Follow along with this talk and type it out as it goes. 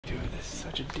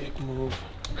Such a dick move.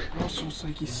 Also, it's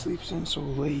like he sleeps in so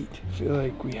late. I feel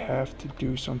like we have to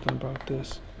do something about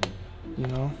this, you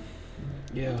know?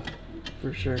 Yeah,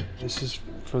 for sure. This is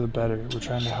for the better. We're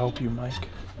trying to help you, Mike.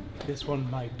 This one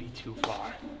might be too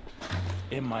far.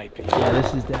 It might be. Yeah,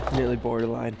 this is definitely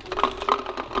borderline.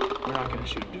 We're not gonna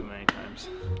shoot too many times.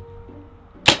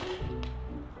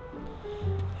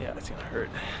 Yeah, it's gonna hurt.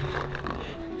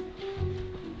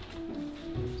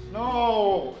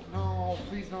 No, no,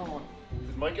 please no.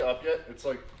 Is Mike up yet? It's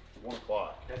like 1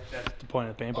 o'clock. That's the point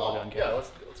of the paintball gun, Ken. Yeah,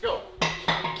 let's go.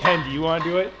 Ken, do you want to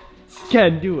do it?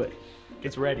 Ken, do it.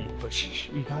 It's ready. But shh,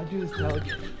 you gotta do this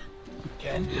delicate.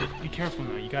 Ken, be careful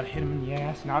now. You gotta hit him in the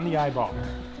ass, not in the eyeball.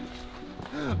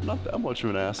 I'm not that much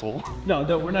of an asshole. No,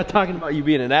 we're not talking about you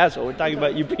being an asshole. We're talking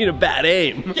about you being a bad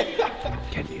aim.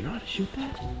 Ken, do you know how to shoot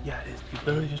that? Yeah, it is. You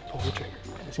literally just pull the trigger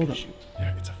and it's gonna shoot.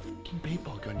 Yeah, it's a fucking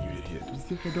paintball gun, you idiot. Do you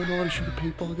think I don't know how to shoot a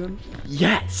paintball gun?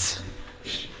 Yes.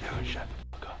 Shh, now shut the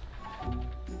fuck up.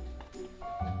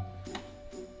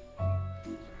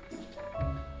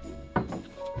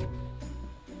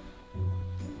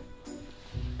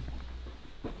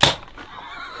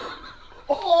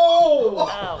 Oh!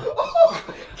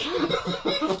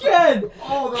 Ken!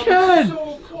 Oh, that Ken! was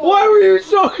so close. Why were you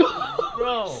so close?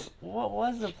 Bro, what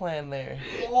was the plan there?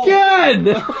 Oh. Ken!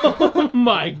 Oh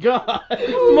my god!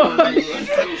 Oh.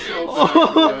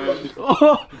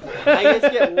 I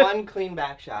just get one clean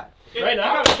back shot. Right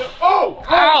now? Oh!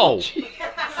 Ow!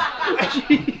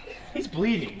 He's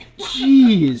bleeding.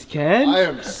 Jeez, Ken. I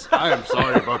am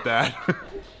sorry about that.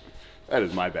 That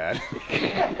is my bad.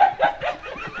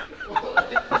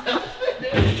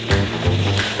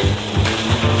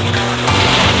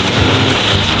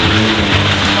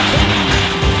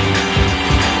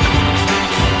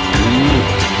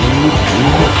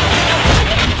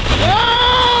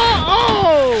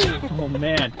 Oh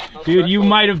man. Dude, you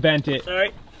might have bent it.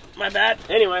 Sorry, my bad.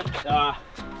 Anyway,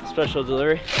 special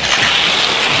delivery.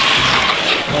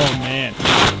 Oh man.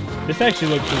 This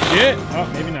actually looks legit. Oh,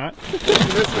 maybe not. What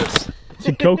is this? It's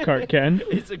a go-kart, Ken.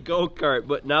 It's a go-kart,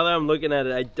 but now that I'm looking at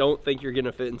it, I don't think you're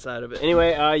gonna fit inside of it.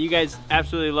 Anyway, you guys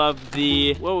absolutely love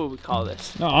the, what would we call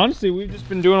this? No, honestly, we've just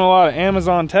been doing a lot of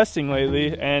Amazon testing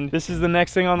lately, and this is the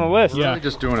next thing on the list. We're really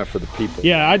just doing it for the people.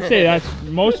 Yeah, I'd say that's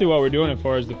mostly what we're doing it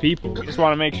for is the people. We just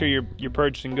want to make sure you're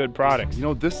purchasing good products. You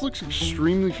know, this looks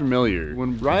extremely familiar.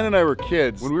 When Ryan and I were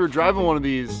kids, when we were driving one of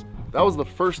these, that was the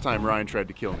first time Ryan tried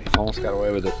to kill me. Almost got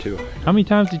away with it too. How many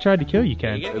times he tried to kill you, You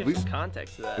Ken? gotta give some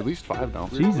context to that. At least 5 now.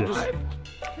 Jesus.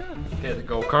 Okay, the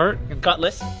go-kart,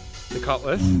 Cutlass. the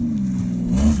cutlass.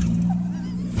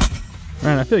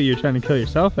 Man, I feel like you're trying to kill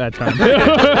yourself that time.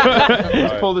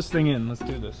 Let's pull this thing in. Let's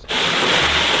do this.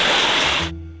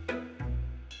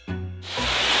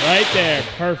 Right there.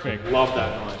 Perfect. Love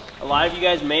that noise. A lot of you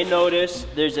guys may notice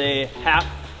there's a half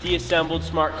deassembled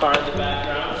smart car in the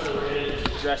background, so we're gonna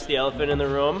just address the elephant in the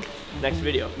room next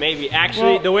video. Maybe.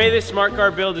 Actually, the way this smart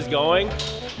car build is going,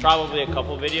 probably a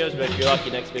couple videos, but if you're lucky,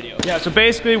 next video. Yeah, so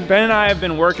basically Ben and I have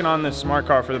been working on this smart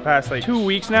car for the past like 2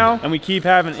 weeks now, and we keep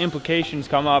having implications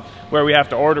come up where we have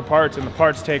to order parts and the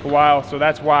parts take a while, so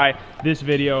that's why this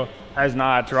video has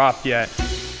not dropped yet.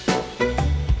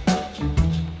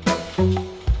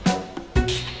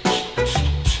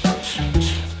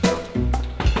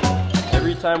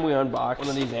 Every time we unbox one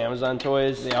of these Amazon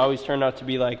toys, they always turn out to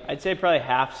be like, I'd say probably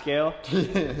half scale,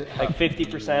 like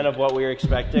 50% of what we were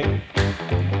expecting.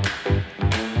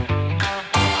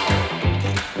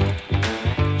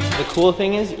 The cool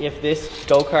thing is, if this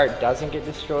go-kart doesn't get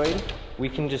destroyed, we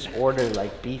can just order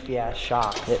like beefy ass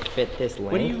shocks that fit this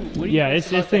length. Yeah, this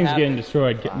thing's getting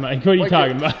destroyed. Mike, what are you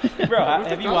talking about? Bro,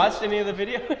 have you watched any of the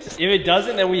videos? If it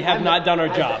doesn't, then we have not done our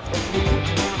job.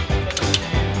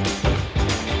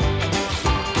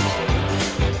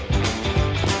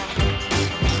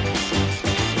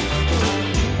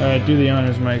 Do the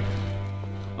honors, Mike.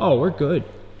 Oh, we're good.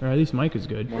 Or at least Mike is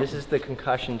good. This is the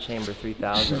concussion chamber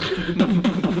 3000.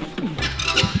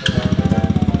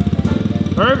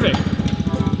 Perfect.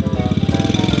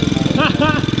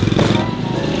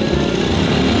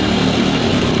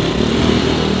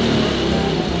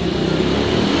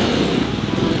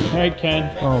 All right,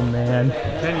 Ken. Oh man.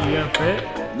 Ken, you gonna fit?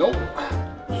 Nope.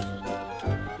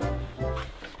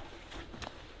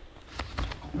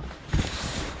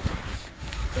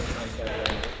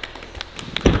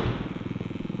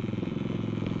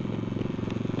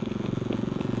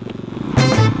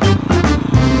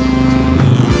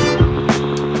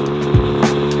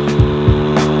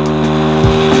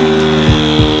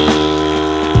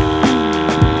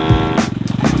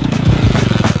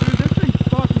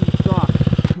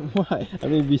 I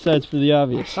mean, besides for the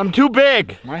obvious. I'm too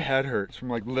big. My head hurts from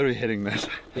like literally hitting this.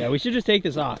 Yeah, we should just take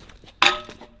this off.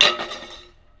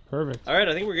 Perfect. All right,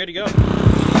 I think we're good to go.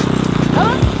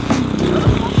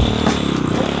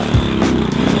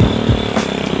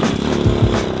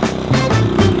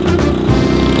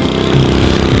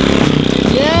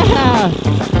 Yeah!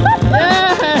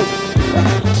 Yes!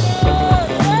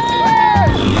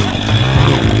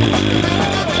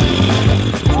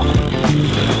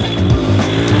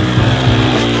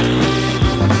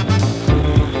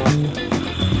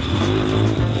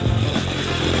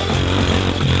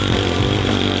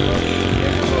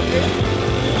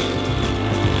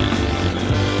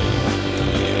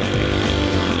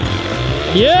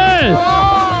 Yes!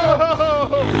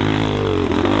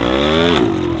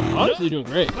 Honestly, doing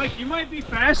great. Mike, you might be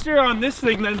faster on this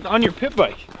thing than on your pit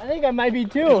bike. I think I might be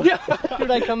too.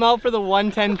 Dude, I come out for the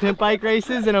 110 pit bike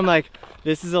races and I'm like,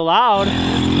 this is allowed.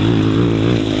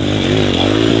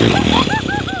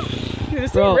 Dude,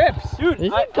 this Bro, thing rips. Dude,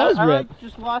 this thing does rip. like,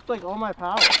 just lost like all my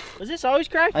power. Was this always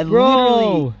cracked? Bro.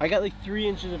 Literally, I got like 3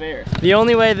 inches of air. The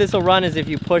only way this will run is if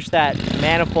you push that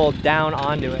manifold down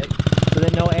onto it, so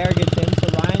that no air gets in. So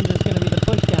Ryan's just gonna be the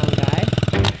push down guy.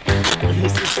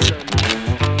 This is so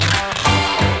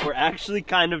nice. We're actually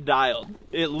kind of dialed.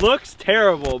 It looks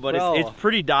terrible, but it's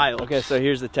pretty dialed. Okay, so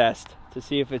here's the test to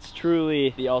see if it's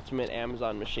truly the ultimate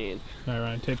Amazon machine. All right,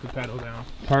 Ryan, take the pedal down.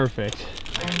 Perfect.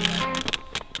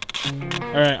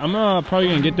 All right, I'm probably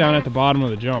gonna get down at the bottom of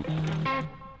the jump.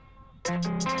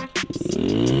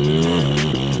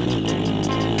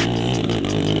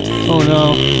 Oh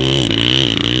no.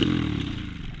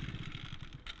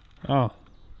 Oh.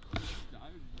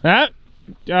 That?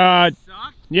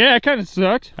 Yeah, it kind of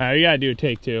sucked. All right, we gotta do a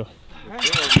take 2. Oh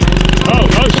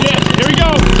shit, here we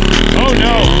go. Oh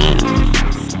no.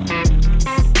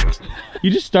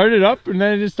 You just started up and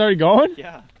then it just started going?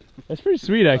 Yeah. That's pretty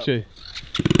sweet, actually.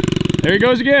 There he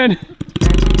goes again.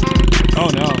 Oh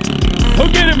no.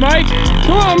 Look at it, Mike.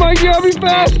 Come on, Mike, you gotta be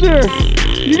faster.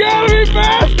 You gotta be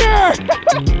faster.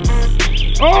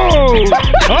 Oh,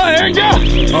 there you go.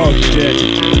 Oh shit.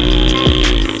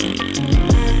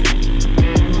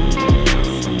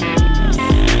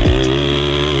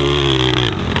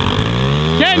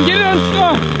 Ken, get it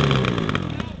unstuck.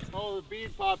 Oh, the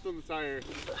bead popped on the tire.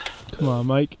 Come on,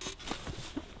 Mike.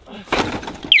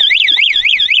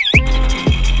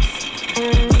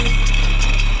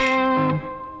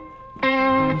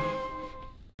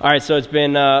 All right, so it's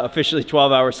been officially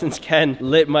 12 hours since Ken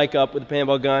lit Mike up with a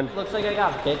paintball gun. Looks like I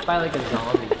got bit by like a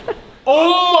zombie.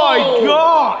 Oh my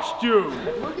gosh, dude.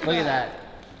 Look at that.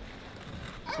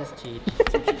 Just cheat.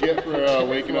 That's what you get for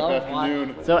waking up after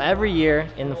noon. So every year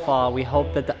in the fall, we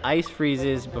hope that the ice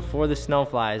freezes before the snow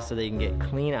flies so they can get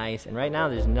clean ice. And right now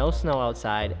there's no snow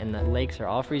outside and the lakes are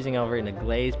all freezing over into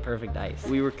glazed perfect ice.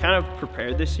 We were kind of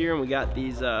prepared this year and we got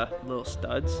these little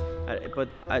studs.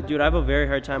 Dude, I have a very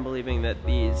hard time believing that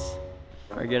these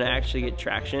are gonna actually get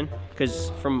traction. Because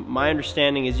from my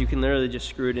understanding is you can literally just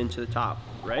screw it into the top,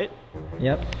 right?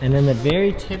 Yep, and then the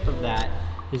very tip of that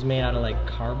is made out of like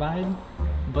carbide,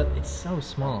 but it's so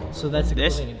small. So that's the cool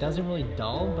thing. It doesn't really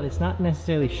dull, but it's not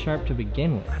necessarily sharp to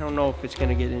begin with. I don't know if it's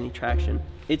gonna get any traction.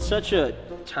 It's such a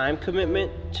time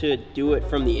commitment to do it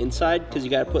from the inside because you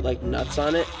gotta put like nuts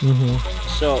on it.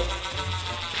 So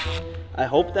I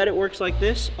hope that it works like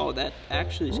this. Oh, that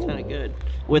actually is kind of good.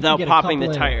 Without popping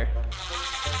the tire.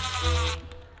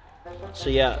 So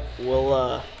yeah,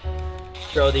 we'll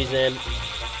throw these in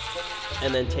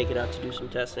and then take it out to do some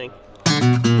testing.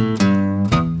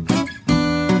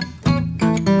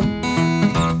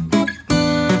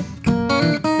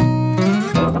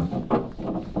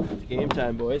 It's game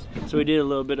time, boys. So we did a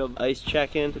little bit of ice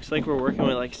check-in. Looks like we're working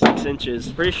with like 6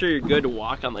 inches. Pretty sure you're good to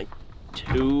walk on like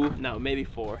 2, no, maybe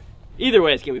 4. Either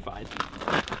way, it's gonna be fine.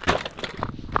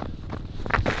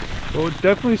 Oh, it's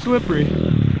definitely slippery.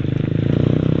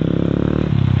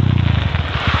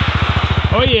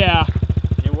 Oh yeah.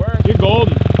 It worked. You're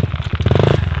golden.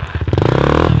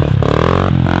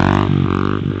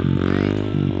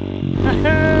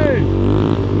 Hey!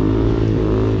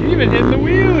 You even hit the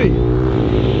wheelie.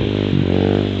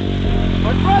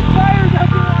 My front tires have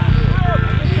been on the road.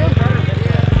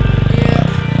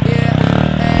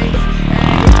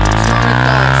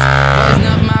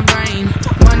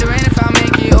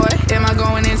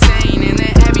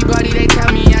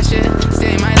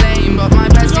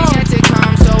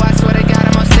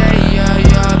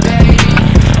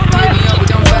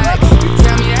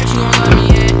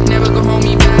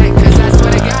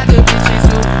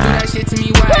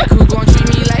 Who gon' treat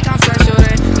me like I'm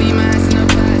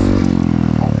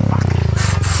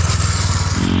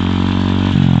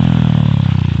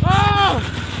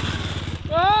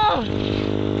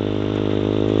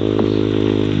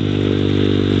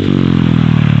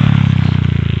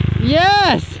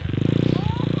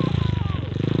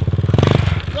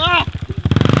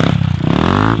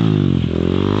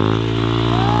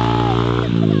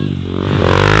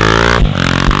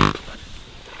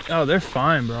Oh, they're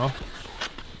fine, bro.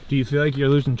 Do you feel like you're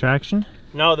losing traction?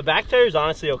 No, the back tire is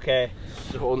honestly okay.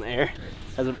 Just holding air.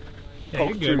 Hasn't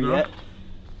poked good, through bro. yet.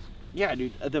 Yeah,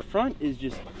 dude. The front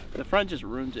just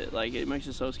ruins it. Like, it makes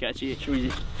it so sketchy. Should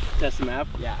we test the map?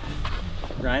 Yeah.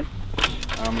 Ryan?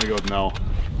 I'm gonna go with no.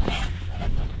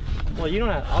 Well, you don't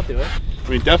have. I'll do it. I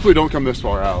mean, definitely don't come this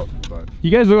far out, but. You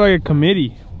guys look like a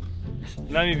committee.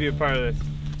 Let me be a part of this.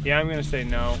 Yeah, I'm gonna say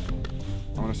no.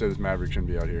 I'm gonna say this Maverick shouldn't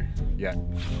be out here yet.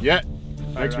 Yet.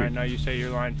 Next week. Now you say your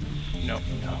line. No.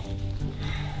 No.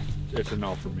 It's a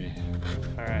no for me.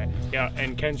 All right. Yeah,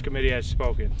 and Ken's committee has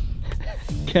spoken.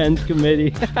 Ken's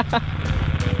committee.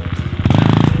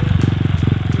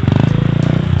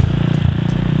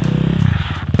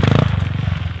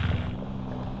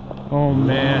 Oh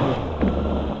man.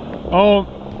 Oh,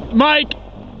 Mike!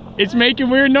 It's making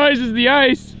weird noises, the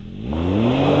ice.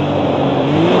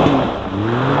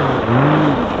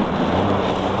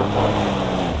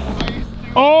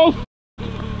 Oh,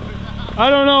 I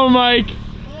don't know, Mike.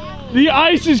 The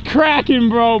ice is cracking,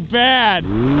 bro, bad.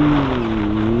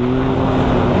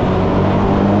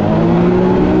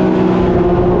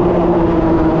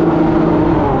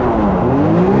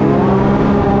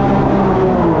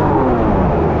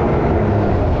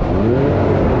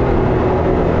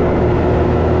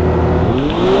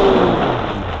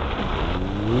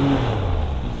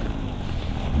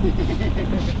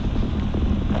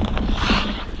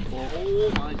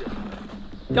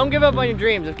 Don't give up on your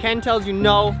dreams. If Ken tells you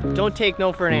no, don't take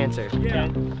no for an answer. Yeah.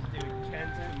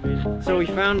 So we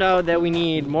found out that we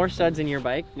need more studs in your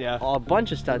bike. Yeah. A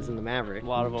bunch of studs in the Maverick. A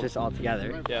lot of them. Just all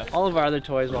together. Yeah. All of our other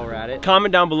toys while we're at it.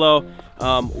 Comment down below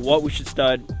what we should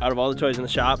stud out of all the toys in the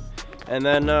shop. And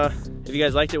then if you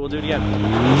guys liked it, we'll do it again.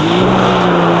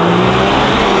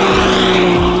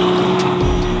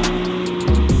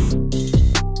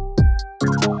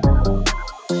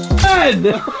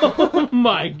 Oh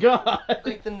my god.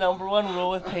 Like the #1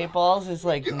 rule with paintballs is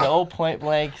like no point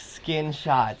blank skin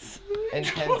shots. And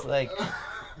Ken's like,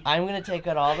 I'm gonna take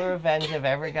out all the revenge I've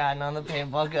ever gotten on the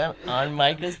paintball gun on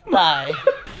Micah's thigh.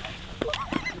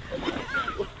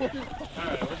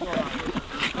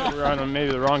 We're on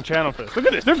maybe the wrong channel for this. Look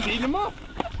at this, they're beating him up.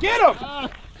 Get him!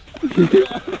 Pull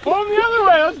him the other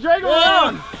way, let's drag him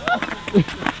around.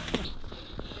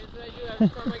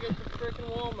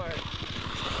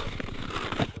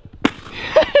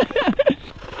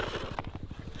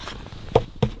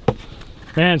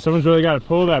 Man, someone's really got to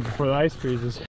pull that before the ice freezes.